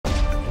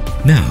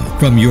Now,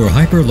 from your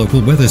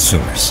hyper-local weather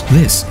source,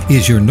 this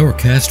is your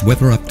Norcast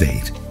weather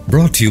update.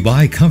 Brought to you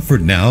by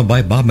Comfort Now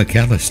by Bob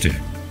McAllister.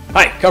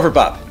 Hi, Comfort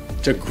Bob.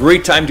 It's a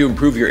great time to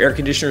improve your air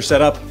conditioner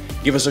setup.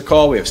 Give us a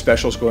call. We have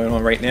specials going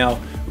on right now.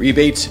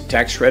 Rebates,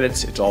 tax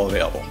credits, it's all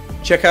available.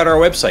 Check out our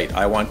website,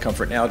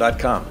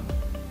 iwantcomfortnow.com.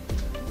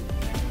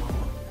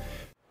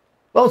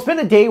 Well, it's been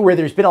a day where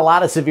there's been a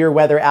lot of severe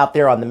weather out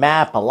there on the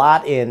map, a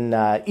lot in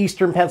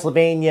eastern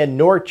Pennsylvania,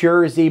 North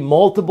Jersey,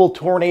 multiple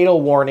tornado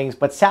warnings,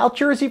 but South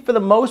Jersey for the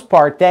most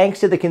part,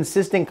 thanks to the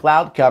consistent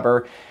cloud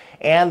cover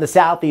and the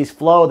southeast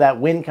flow, that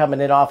wind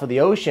coming in off of the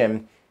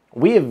ocean,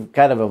 we have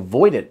kind of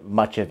avoided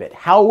much of it.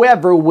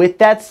 However, with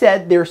that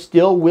said, there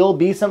still will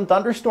be some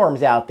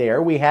thunderstorms out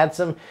there. We had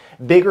some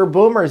bigger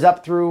boomers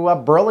up through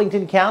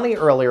Burlington County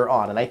earlier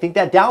on, and I think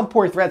that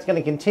downpour threat's going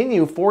to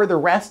continue for the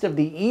rest of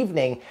the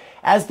evening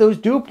as those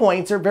dew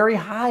points are very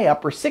high,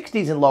 upper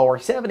 60s and lower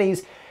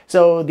 70s,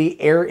 so the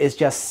air is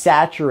just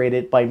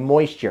saturated by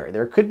moisture.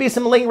 There could be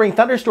some lingering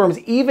thunderstorms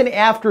even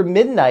after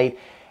midnight,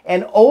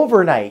 and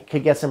overnight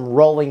could get some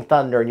rolling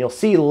thunder, and you'll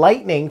see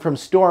lightning from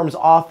storms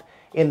off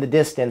in the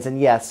distance. And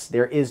yes,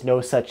 there is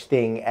no such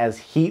thing as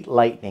heat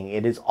lightning.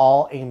 It is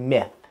all a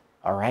myth,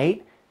 all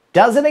right?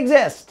 Doesn't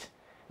exist.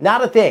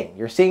 Not a thing.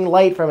 You're seeing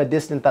light from a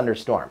distant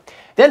thunderstorm.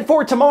 Then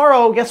for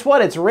tomorrow, guess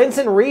what? It's rinse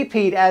and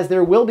repeat, as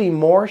there will be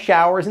more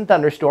showers and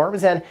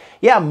thunderstorms. And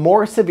yeah,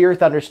 more severe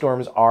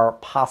thunderstorms are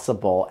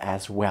possible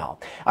as well.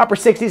 Upper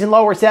 60s and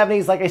lower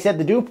 70s. Like I said,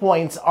 the dew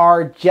points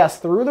are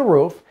just through the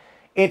roof.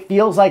 It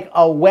feels like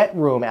a wet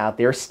room out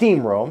there,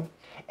 steam room.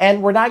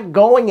 And we're not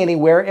going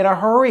anywhere in a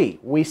hurry.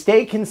 We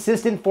stay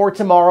consistent for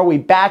tomorrow. We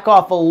back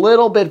off a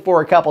little bit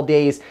for a couple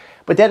days,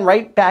 but then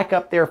right back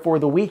up there for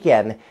the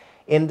weekend.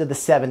 Into the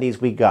 70s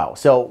we go.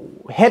 So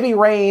heavy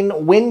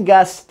rain, wind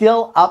gusts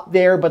still up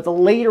there, but the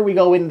later we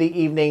go into the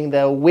evening,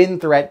 the wind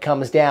threat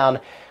comes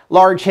down.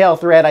 Large hail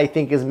threat, I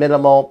think, is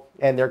minimal,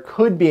 and there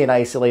could be an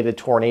isolated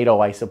tornado,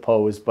 I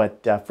suppose,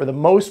 but for the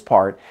most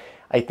part,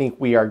 I think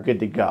we are good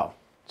to go.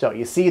 So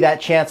you see that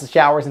chance of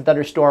showers and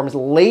thunderstorms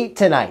late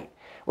tonight.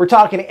 We're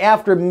talking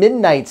after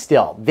midnight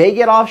still. They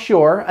get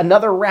offshore,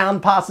 another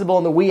round possible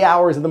in the wee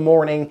hours of the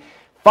morning,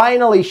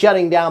 finally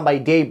shutting down by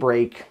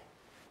daybreak.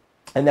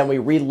 And then we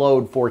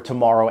reload for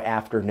tomorrow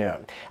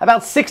afternoon.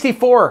 About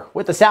 64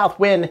 with the south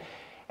wind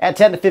at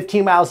 10 to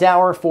 15 miles an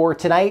hour for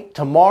tonight.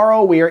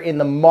 Tomorrow we are in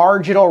the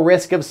marginal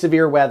risk of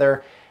severe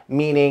weather,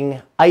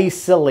 meaning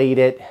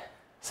isolated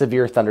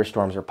severe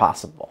thunderstorms are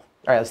possible.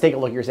 All right, let's take a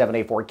look at your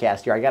 7-day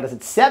forecast here. I got us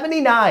at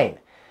 79.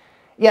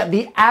 Yeah,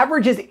 the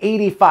average is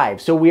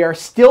 85, so we are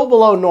still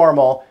below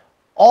normal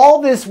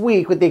all this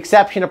week with the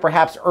exception of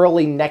perhaps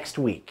early next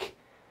week.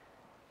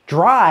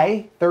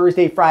 Dry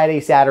Thursday, Friday,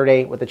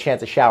 Saturday with a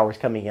chance of showers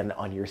coming in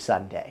on your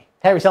Sunday.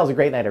 Have yourselves a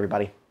great night,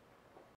 everybody.